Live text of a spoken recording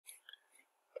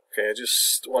Okay, I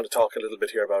just want to talk a little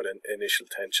bit here about initial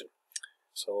tension.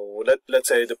 So let's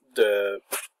say the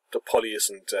pulley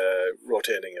isn't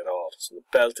rotating at all. So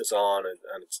the belt is on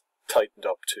and it's tightened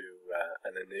up to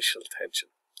an initial tension,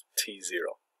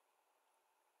 T0.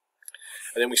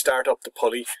 And then we start up the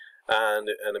pulley and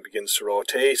it begins to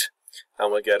rotate,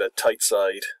 and we'll get a tight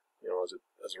side, as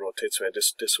it rotates away.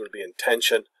 This will be in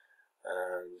tension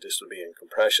and this will be in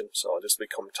compression, so this will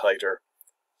become tighter.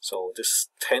 So this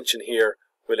tension here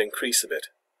will increase a bit.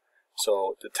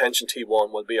 So the tension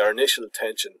T1 will be our initial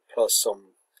tension plus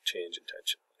some change in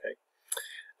tension. Okay,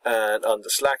 and on the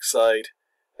slack side,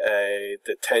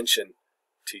 the tension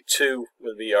T2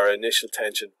 will be our initial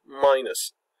tension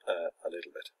minus a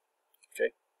little bit.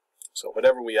 Okay, so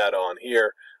whatever we add on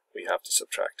here, we have to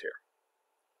subtract here.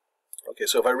 Okay,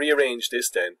 so if I rearrange this,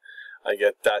 then I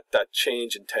get that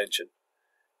change in tension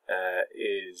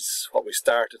is what we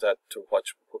started at to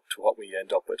what we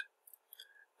end up with.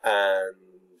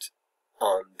 And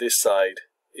on this side,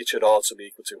 it should also be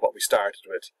equal to what we started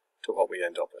with to what we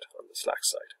end up with on the slack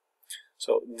side.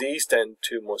 So these then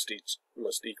two must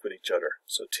equal each other.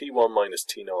 So T1 minus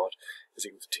T0 is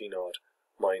equal to T0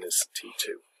 minus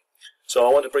T2. So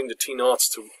I want to bring the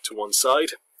T0s to one side.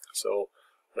 So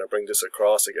when I bring this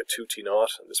across, I get 2 T0,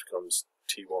 and this becomes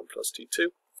T1 plus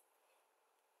T2.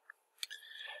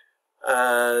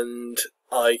 And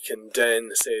I can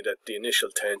then say that the initial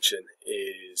tension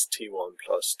is T1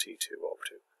 plus T2 over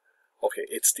 2. Okay,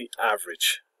 it's the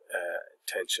average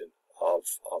tension of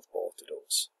both of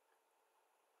those.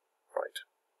 Right.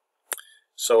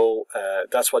 So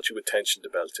that's what you would tension the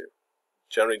belt to.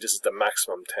 Generally, this is the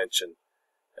maximum tension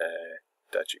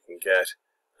that you can get,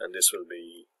 and this will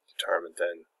be determined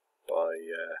then by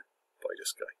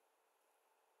this guy.